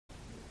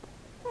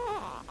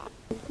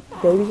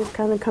babies just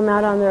kind of come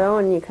out on their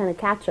own and you kind of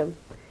catch them.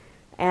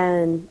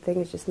 And I think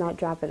it's just not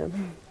dropping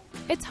them.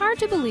 It's hard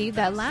to believe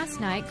that last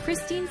night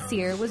Christine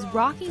Sear was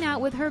rocking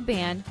out with her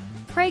band,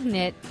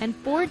 pregnant and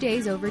 4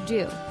 days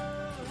overdue.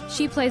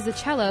 She plays the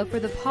cello for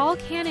the Paul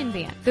Cannon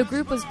Band. The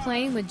group was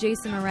playing with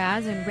Jason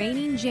Mraz and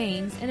Raining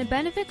James in a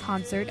benefit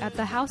concert at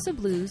the House of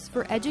Blues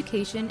for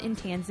Education in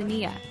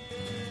Tanzania.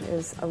 It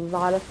was a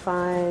lot of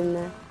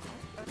fun,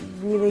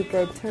 really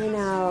good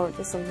turnout,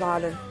 just a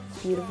lot of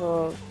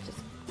beautiful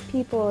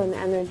people and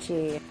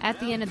energy. At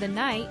the end of the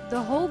night,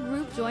 the whole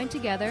group joined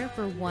together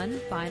for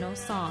one final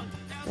song.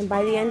 And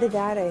by the end of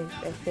that, I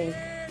think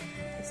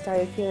I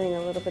started feeling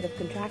a little bit of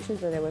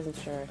contractions, but I wasn't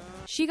sure.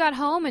 She got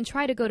home and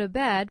tried to go to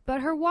bed,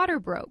 but her water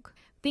broke.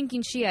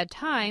 Thinking she had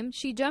time,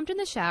 she jumped in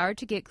the shower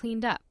to get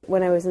cleaned up.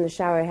 When I was in the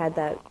shower, I had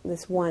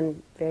this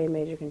one very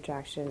major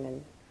contraction,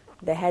 and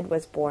the head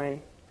was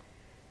born.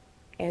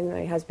 And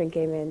my husband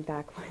came in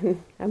back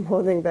when I'm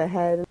holding the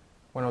head.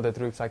 One of the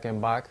trips I came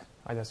back,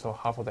 I just saw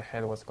half of the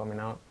head was coming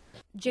out.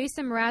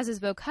 Jason Mraz's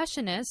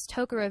percussionist,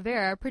 Toca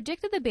Rivera,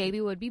 predicted the baby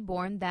would be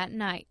born that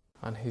night.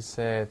 And he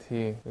said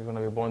he was going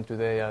to be born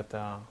today at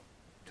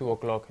 2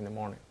 o'clock in the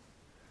morning.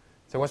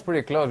 So it was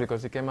pretty close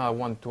because he came out at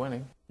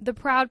 1:20. The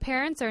proud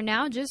parents are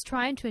now just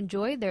trying to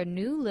enjoy their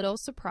new little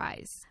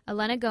surprise.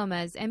 Elena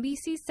Gomez,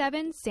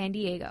 NBC7, San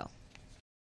Diego.